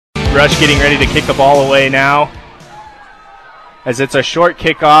Rush getting ready to kick the ball away now. As it's a short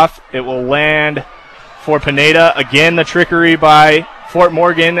kickoff, it will land for Pineda. Again, the trickery by Fort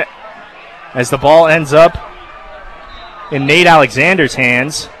Morgan as the ball ends up in Nate Alexander's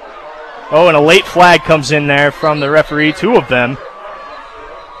hands. Oh, and a late flag comes in there from the referee, 2 of them.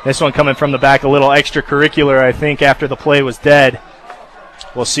 This one coming from the back, a little extracurricular, I think, after the play was dead.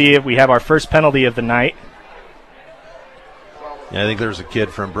 We'll see if we have our first penalty of the night. Yeah, I think there's a kid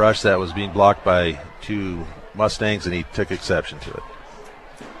from Brush that was being blocked by 2 Mustangs, and he took exception to it.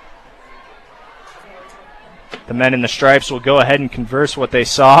 The men in the stripes will go ahead and converse what they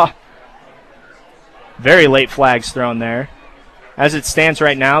saw. Very late flags thrown there. As it stands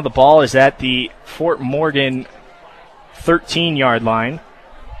right now, the ball is at the Fort Morgan 13-yard line.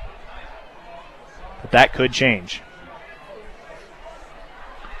 But that could change.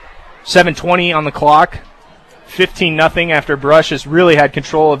 7:20 on the clock. 15-0 after Brush has really had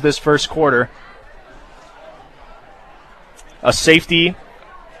control of this first quarter. A safety,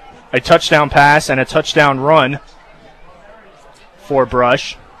 a touchdown pass, and a touchdown run for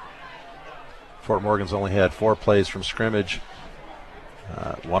Brush. Fort Morgan's only had 4 plays from scrimmage,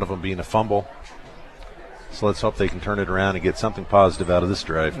 one of them being a fumble. So let's hope they can turn it around and get something positive out of this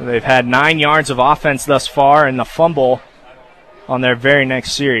drive. They've had 9 yards of offense thus far and the fumble on their very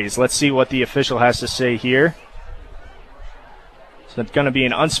next series. Let's see what the official has to say here. So it's going to be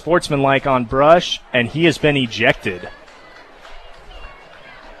an unsportsmanlike on Brush, and he has been ejected.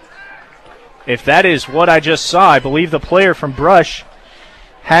 If that is what I just saw, I believe the player from Brush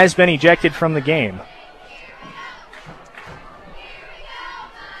has been ejected from the game.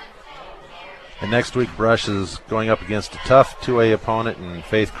 And next week, Brush is going up against a tough 2A opponent in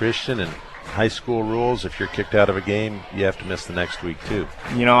Faith Christian, and high school rules, if you're kicked out of a game, you have to miss the next week too.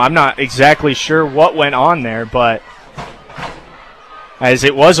 You know, I'm not exactly sure what went on there, but as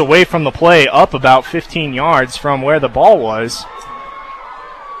it was away from the play, up about 15 yards from where the ball was.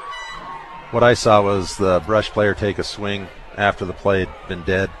 What I saw was the Brush player take a swing after the play had been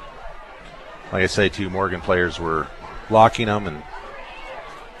dead. Like I say, 2 Morgan players were blocking them, and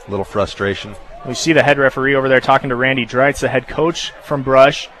a little frustration. We see the head referee over there talking to Randy Dreitz, the head coach from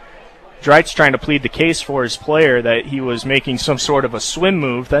Brush. Dreitz trying to plead the case for his player that he was making some sort of a swim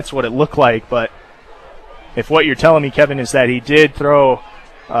move. That's what it looked like, but if what you're telling me, Kevin, is that he did throw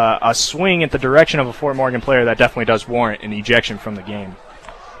a swing at the direction of a Fort Morgan player, that definitely does warrant an ejection from the game.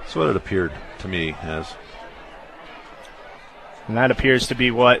 That's what it appeared to me as. And that appears to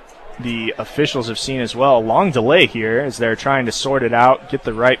be what the officials have seen as well. A long delay here as they're trying to sort it out, get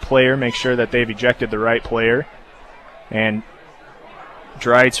the right player, make sure that they've ejected the right player. And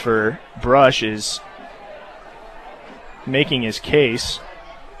Dreitz for Brush is making his case.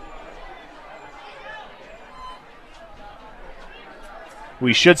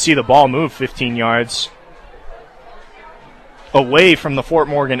 We should see the ball move 15 yards away from the Fort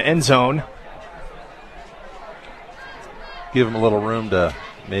Morgan end zone. Give them a little room to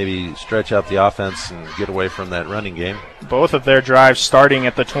maybe stretch out the offense and get away from that running game. Both of their drives starting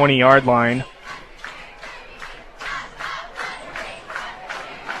at the 20-yard line.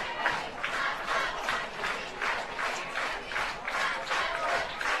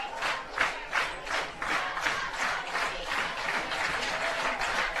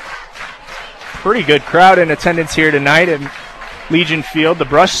 Pretty good crowd in attendance here tonight at Legion Field. The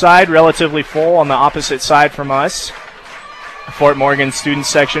Brush side relatively full on the opposite side from us. The Fort Morgan student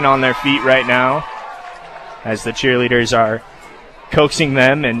section on their feet right now as the cheerleaders are coaxing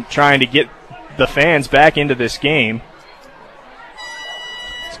them and trying to get the fans back into this game.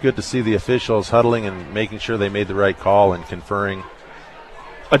 It's good to see the officials huddling and making sure they made the right call and conferring.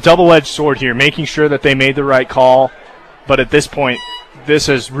 A double-edged sword here, making sure that they made the right call, but at this point, this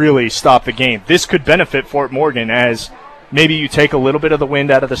has really stopped the game. This could benefit Fort Morgan as maybe you take a little bit of the wind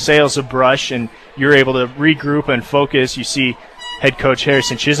out of the sails of Brush and you're able to regroup and focus. You see head coach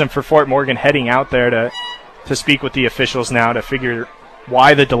Harrison Chisholm for Fort Morgan heading out there to speak with the officials now to figure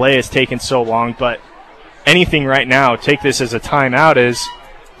why the delay has taken so long. But anything right now, take this as a timeout is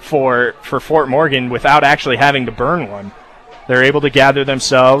for Fort Morgan without actually having to burn one. They're able to gather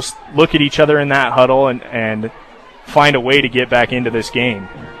themselves, look at each other in that huddle, and find a way to get back into this game.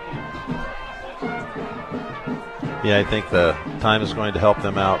 Yeah, I think the time is going to help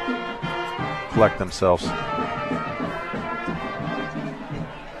them out, collect themselves.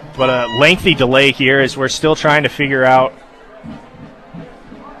 But a lengthy delay here as we're still trying to figure out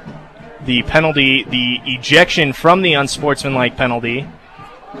the penalty, the ejection from the unsportsmanlike penalty.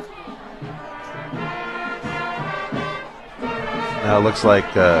 Now it looks like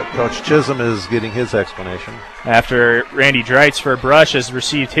Coach Chisholm is getting his explanation. After Randy Dreitz for Brush has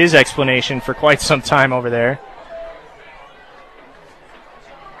received his explanation for quite some time over there.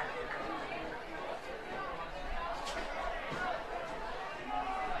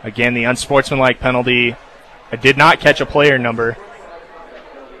 Again, the unsportsmanlike penalty. I did not catch a player number.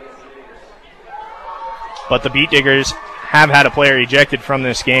 But the Beat Diggers have had a player ejected from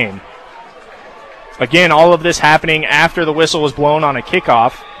this game. Again, all of this happening after the whistle was blown on a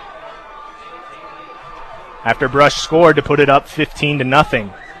kickoff. After Brush scored to put it up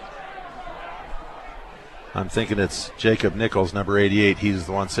 15-0. I'm thinking it's Jacob Nichols, number 88. He's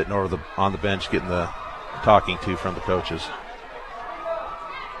the one sitting over on the bench getting the talking to from the coaches.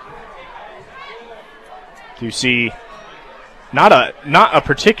 You see not a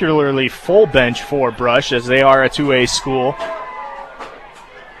particularly full bench for Brush, as they are a 2A school.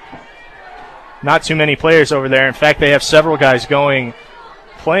 Not too many players over there. In fact, they have several guys playing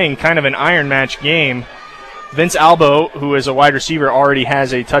kind of an iron match game. Vince Albo, who is a wide receiver, already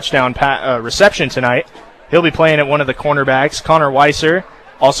has a touchdown reception tonight. He'll be playing at one of the cornerbacks. Connor Weiser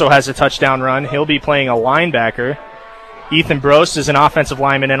also has a touchdown run. He'll be playing a linebacker. Ethan Brost is an offensive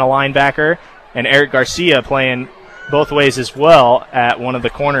lineman and a linebacker. And Eric Garcia playing both ways as well at one of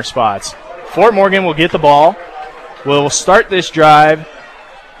the corner spots. Fort Morgan will get the ball. We'll start this drive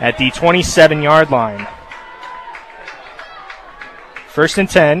at the 27-yard line. 1st and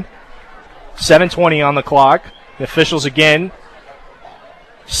 10. 7:20 on the clock. The officials again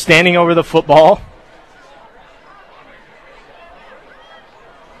standing over the football.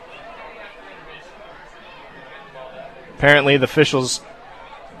 Apparently the officials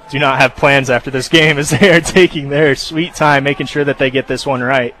do not have plans after this game, as they are taking their sweet time making sure that they get this one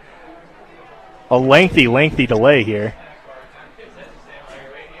right. A lengthy delay here.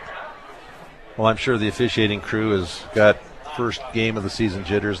 Well, I'm sure the officiating crew has got first game of the season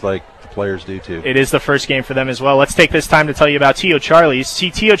jitters like the players do too. It is the first game for them as well. Let's take this time to tell you about T.O. Charlie's. See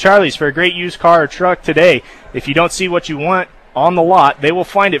T.O. Charlie's for a great used car or truck today. If you don't see what you want on the lot, they will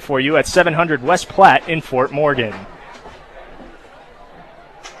find it for you at 700 West Platte in Fort Morgan.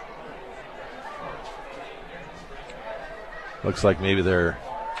 Looks like maybe they're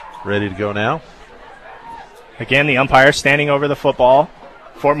ready to go now. Again, the umpire standing over the football.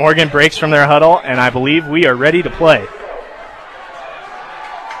 Fort Morgan breaks from their huddle, and I believe we are ready to play.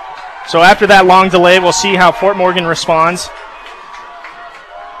 So after that long delay, we'll see how Fort Morgan responds.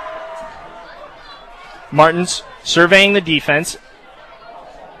 Martins surveying the defense.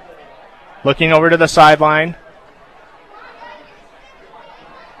 Looking over to the sideline.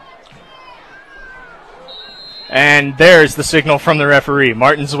 And there's the signal from the referee.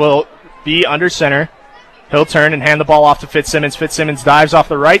 Martins will be under center. He'll turn and hand the ball off to Fitzsimmons. Fitzsimmons dives off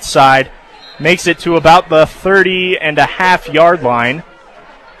the right side, makes it to about the 30.5-yard line.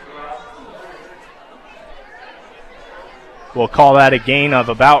 We'll call that a gain of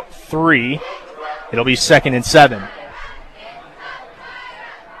about 3. It'll be 2nd and 7.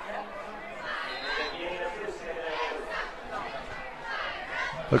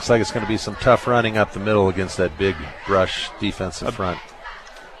 Looks like it's going to be some tough running up the middle against that big Brush defensive front.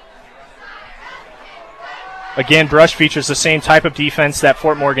 Again, Brush features the same type of defense that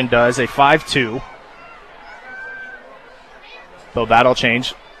Fort Morgan does, a 5-2. Though that'll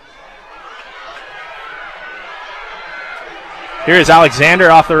change. Here is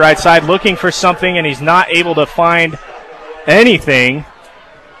Alexander off the right side looking for something, and he's not able to find anything.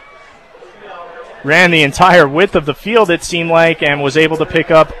 Ran the entire width of the field, it seemed like, and was able to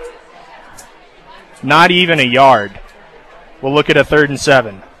pick up not even a yard. We'll look at a 3rd and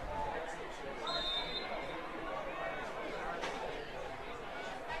 7.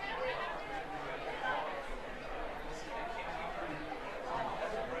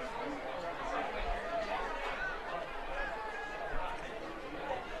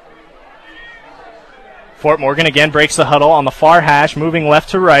 Fort Morgan again breaks the huddle on the far hash, moving left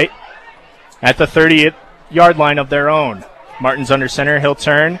to right at the 30th-yard line of their own. Martin's under center. He'll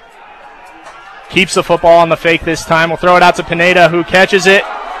turn. Keeps the football on the fake this time. We'll throw it out to Pineda, who catches it,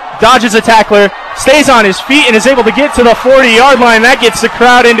 dodges a tackler, stays on his feet, and is able to get to the 40-yard line. That gets the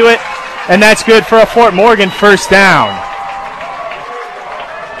crowd into it, and that's good for a Fort Morgan first down.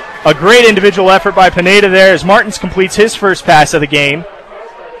 A great individual effort by Pineda there as Martins completes his first pass of the game.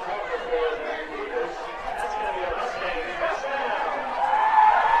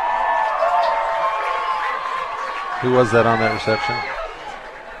 Who was that on that reception?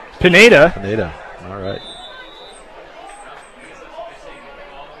 Pineda. Pineda. All right.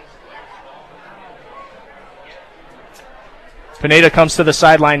 Pineda comes to the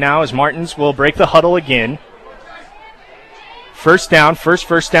sideline now as Martins will break the huddle again. First down,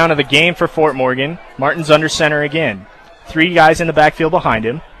 first down of the game for Fort Morgan. Martins under center again. 3 guys in the backfield behind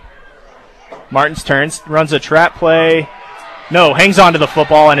him. Martins turns, runs a trap play. No, hangs on to the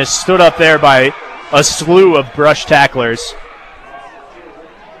football and is stood up there by a slew of Brush tacklers.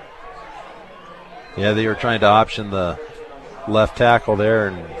 Yeah, they were trying to option the left tackle there,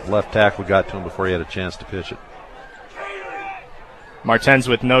 and left tackle got to him before he had a chance to pitch it. Martens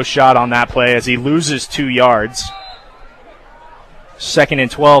with no shot on that play as he loses 2 yards. 2nd and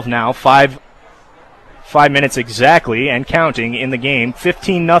 12 now. 5 minutes exactly and counting in the game.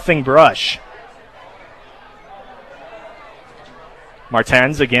 15-0 Brush.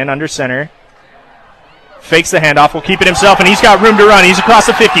 Martens again under center. Fakes the handoff, will keep it himself, and he's got room to run. He's across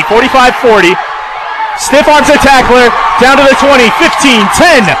the 50, 45-40. Stiff arms a tackler, down to the 20, 15,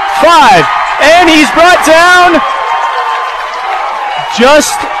 10, 5, and he's brought down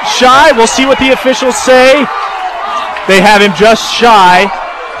just shy. We'll see what the officials say. They have him just shy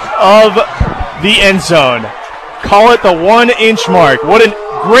of the end zone. Call it the 1-inch mark. What a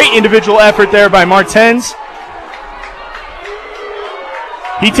great individual effort there by Martens.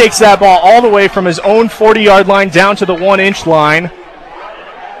 He takes that ball all the way from his own 40-yard line down to the 1-inch line.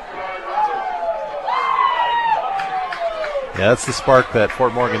 Yeah, that's the spark that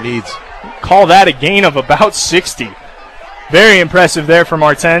Fort Morgan needs. Call that a gain of about 60. Very impressive there for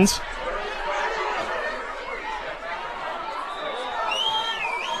Martens.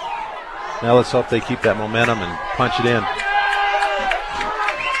 Now let's hope they keep that momentum and punch it in.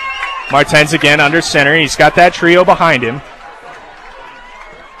 Martens again under center. He's got that trio behind him.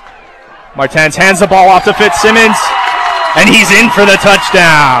 Martens hands the ball off to Fitzsimmons, and he's in for the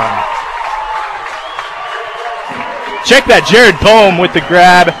touchdown. Check that, Jared Boehm with the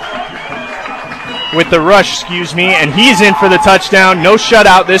grab, with the rush, and he's in for the touchdown. No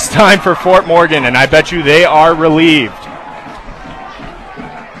shutout this time for Fort Morgan, and I bet you they are relieved.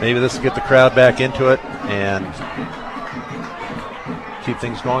 Maybe this will get the crowd back into it and keep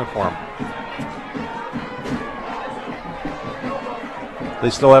things going for them. They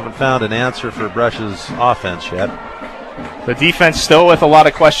still haven't found an answer for Brush's offense yet. The defense still with a lot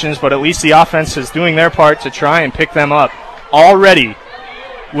of questions, but at least the offense is doing their part to try and pick them up. Already,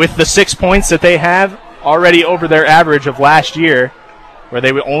 with the 6 points that they have, already over their average of last year, where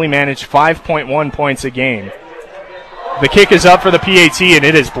they would only manage 5.1 points a game. The kick is up for the PAT, and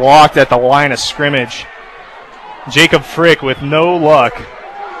it is blocked at the line of scrimmage. Jacob Frick with no luck.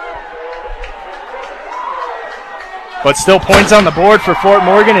 But still points on the board for Fort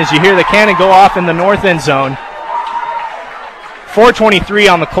Morgan as you hear the cannon go off in the north end zone.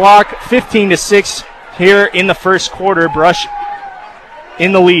 4:23 on the clock, 15-6 here in the first quarter. Brush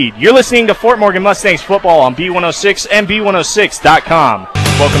in the lead. You're listening to Fort Morgan Mustangs football on B106 and B106.com.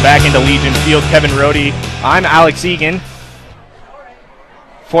 Welcome back into Legion Field. Kevin Rohde. I'm Alex Egan.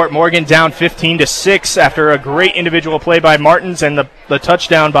 Fort Morgan down 15-6 after a great individual play by Martins and the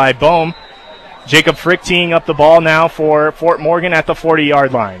touchdown by Boehm. Jacob Frick teeing up the ball now for Fort Morgan at the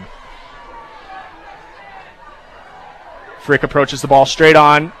 40-yard line. Frick approaches the ball straight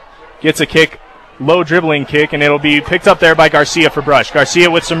on, gets a kick, low dribbling kick, and it'll be picked up there by Garcia for Brush. Garcia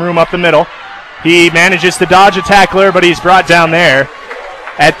with some room up the middle. He manages to dodge a tackler, but he's brought down there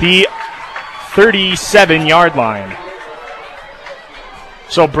at the 37-yard line.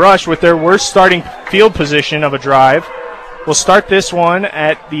 So Brush, with their worst starting field position of a drive, will start this one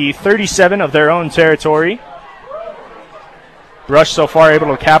at the 37 of their own territory. Brush so far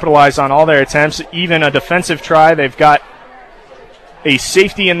able to capitalize on all their attempts, even a defensive try. They've got a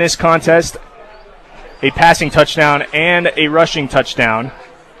safety in this contest, a passing touchdown, and a rushing touchdown.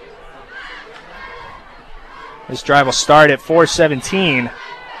 This drive will start at 4:17.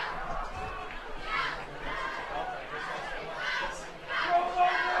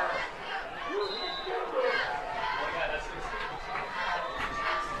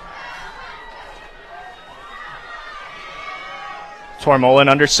 Tormolin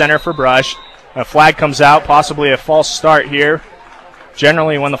under center for Brush. A flag comes out, possibly a false start here.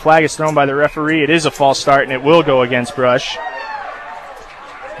 Generally, when the flag is thrown by the referee, it is a false start, and it will go against Brush.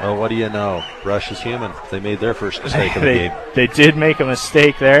 Well, what do you know? Brush is human. They made their first mistake of the game. They did make a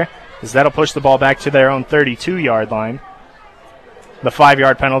mistake there, as that'll push the ball back to their own 32-yard line. The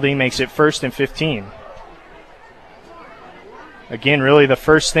 5-yard penalty makes it 1st and 15. Again, really the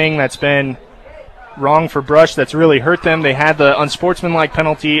first thing that's been wrong for Brush that's really hurt them. They had the unsportsmanlike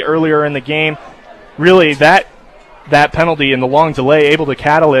penalty earlier in the game. Really, that penalty and the long delay able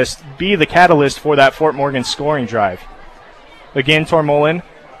to be the catalyst for that Fort Morgan scoring drive. Again, Tormolin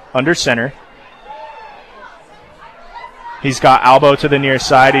under center. He's got Albo to the near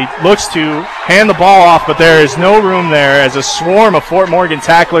side. He looks to hand the ball off, but there is no room there as a swarm of Fort Morgan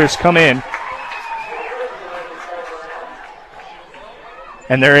tacklers come in.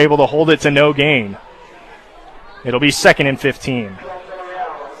 And they're able to hold it to no gain. It'll be 2nd and 15.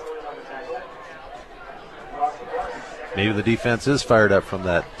 Maybe the defense is fired up from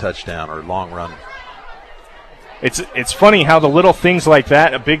that touchdown or long run. It's funny how the little things like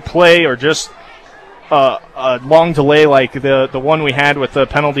that, a big play or just a long delay like the one we had with the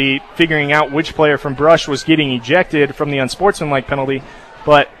penalty, figuring out which player from Brush was getting ejected from the unsportsmanlike penalty,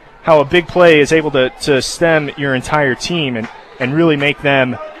 but how a big play is able to stem your entire team and really make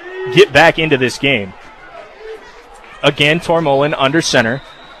them get back into this game. Again, Tormollen under center.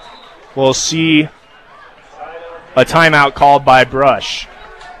 We'll see a timeout called by Brush.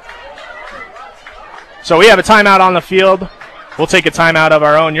 So we have a timeout on the field. We'll take a timeout of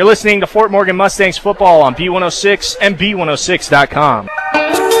our own. You're listening to Fort Morgan Mustangs football on B106 and B106.com.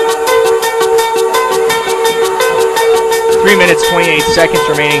 3 minutes, 28 seconds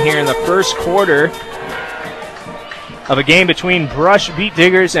remaining here in the first quarter of a game between Brush Beet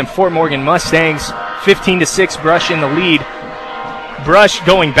Diggers and Fort Morgan Mustangs. 15-6, Brush in the lead. Brush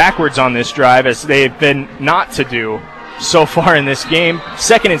going backwards on this drive as they've been not to do so far in this game.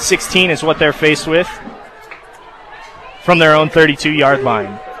 2nd and 16 is what they're faced with from their own 32-yard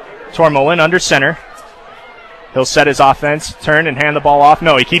line. Tormollen under center. He'll set his offense, turn and hand the ball off.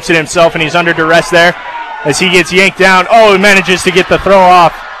 No, he keeps it himself and he's under duress there as he gets yanked down. Oh, he manages to get the throw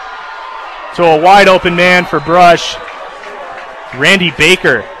off to a wide open man for Brush. Randy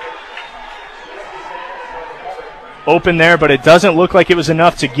Baker open there, but it doesn't look like it was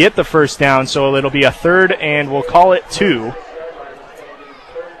enough to get the first down, so it'll be a 3rd and we'll call it 2.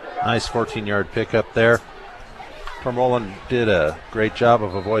 Nice 14-yard pickup there. Tormollen did a great job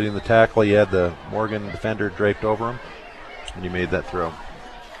of avoiding the tackle. He had the Morgan defender draped over him, and he made that throw.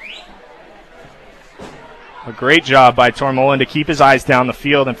 A great job by Tormollen to keep his eyes down the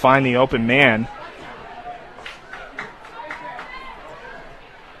field and find the open man.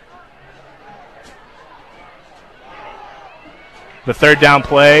 The 3rd down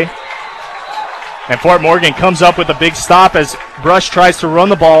play. And Fort Morgan comes up with a big stop as Brush tries to run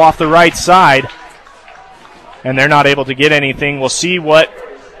the ball off the right side. And they're not able to get anything. We'll see what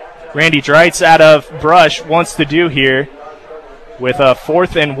Randy Dreitz out of Brush wants to do here with a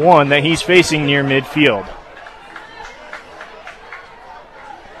 4th and 1 that he's facing near midfield.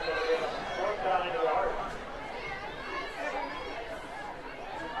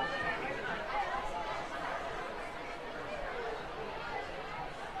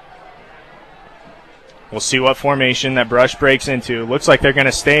 We'll see what formation that Brush breaks into. Looks like they're going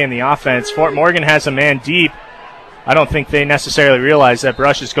to stay in the offense. Fort Morgan has a man deep. I don't think they necessarily realize that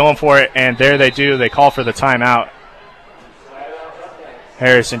Brush is going for it, and there they do. They call for the timeout.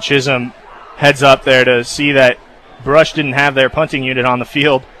 Harrison Chisholm heads up there to see that Brush didn't have their punting unit on the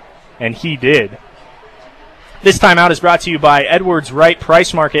field, and he did. This timeout is brought to you by Edwards Wright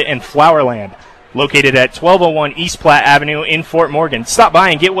Price Market and Flowerland, located at 1201 East Platte Avenue in Fort Morgan. Stop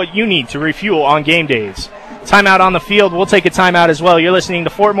by and get what you need to refuel on game days. Timeout on the field. We'll take a timeout as well. You're listening to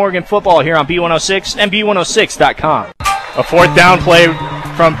Fort Morgan football here on B106 and B106.com. A 4th down play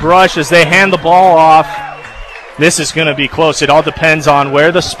from Brush as they hand the ball off. This is going to be close. It all depends on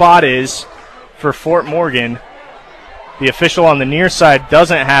where the spot is for Fort Morgan. The official on the near side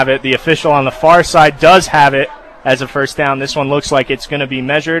doesn't have it. The official on the far side does have it as a first down. This one looks like it's going to be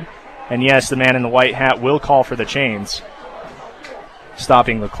measured. And yes, the man in the white hat will call for the chains,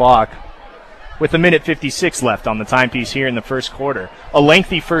 stopping the clock with 1:56 left on the timepiece here in the first quarter. A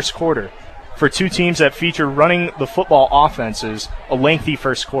lengthy first quarter for two teams that feature running the football offenses. A lengthy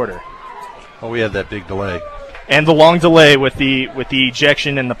first quarter. Well, we had that big delay. And the long delay with the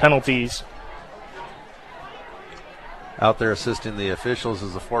ejection and the penalties. Out there assisting the officials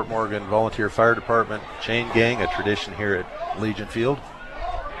is the Fort Morgan Volunteer Fire Department Chain Gang, a tradition here at Legion Field.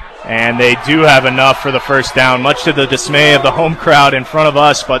 And they do have enough for the first down, much to the dismay of the home crowd in front of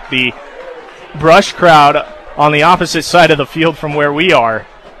us, but the Brush crowd on the opposite side of the field from where we are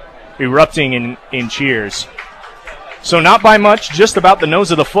erupting in cheers. So not by much, just about the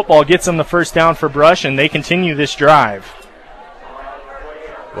nose of the football gets them the first down for Brush, and they continue this drive.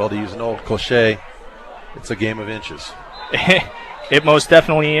 Well, to use an old cliche, it's a game of inches. It most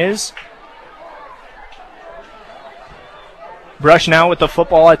definitely is. Brush now with the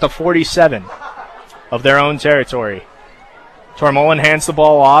football at the 47 of their own territory. Tormollen hands the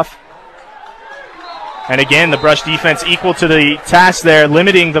ball off. And again, the Brush defense equal to the task there,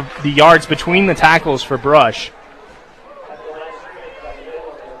 limiting the yards between the tackles for Brush.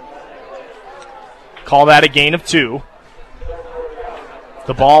 Call that a gain of 2.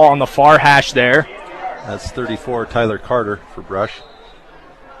 The ball on the far hash there. That's 34, Tyler Carter for Brush.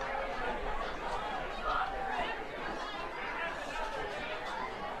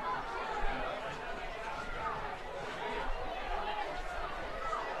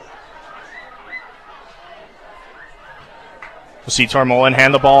 We'll see Tormolen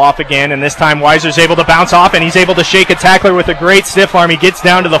hand the ball off again, and this time Weiser's able to bounce off, and he's able to shake a tackler with a great stiff arm. He gets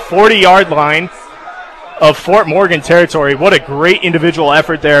down to the 40-yard line of Fort Morgan territory. What a great individual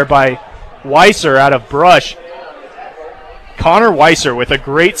effort there by Weiser out of Brush. Connor Weiser with a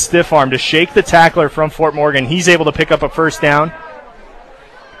great stiff arm to shake the tackler from Fort Morgan. He's able to pick up a first down.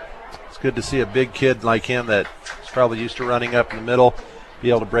 It's good to see a big kid like him that's probably used to running up in the middle be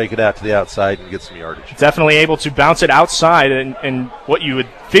able to break it out to the outside and get some yardage. Definitely able to bounce it outside, and what you would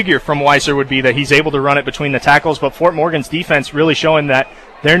figure from Weiser would be that he's able to run it between the tackles, but Fort Morgan's defense really showing that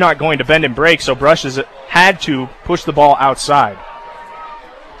they're not going to bend and break, so Brush has had to push the ball outside.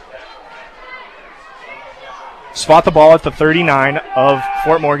 Spot the ball at the 39 of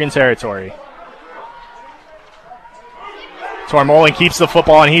Fort Morgan territory. Tormolen keeps the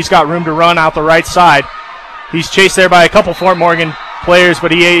football, and he's got room to run out the right side. He's chased there by a couple Fort Morgan players,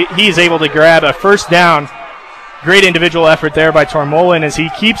 but he is able to grab a first down. Great individual effort there by Tormolen as he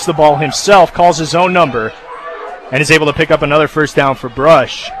keeps the ball himself, calls his own number, and is able to pick up another first down for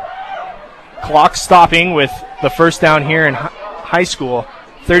Brush. Clock stopping with the first down here in high school.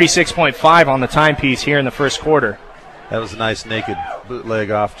 36.5 on the timepiece here in the first quarter. That was a nice naked bootleg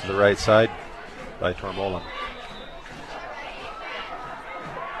off to the right side by Tormolen.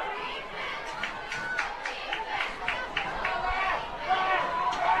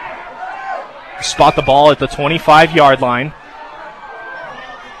 Spot the ball at the 25-yard line.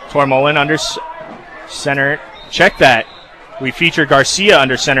 Tormolen under center. Check that. We feature Garcia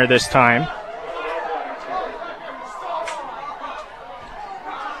under center this time.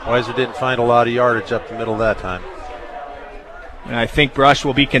 Weiser didn't find a lot of yardage up the middle that time. And I think Brush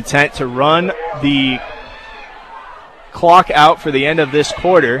will be content to run the clock out for the end of this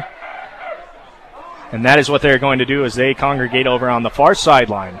quarter. And that is what they're going to do as they congregate over on the far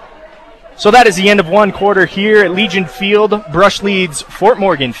sideline. So that is the end of one quarter here at Legion Field. Brush leads Fort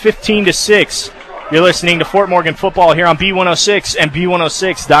Morgan 15-6. You're listening to Fort Morgan football here on B106 and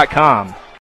B106.com.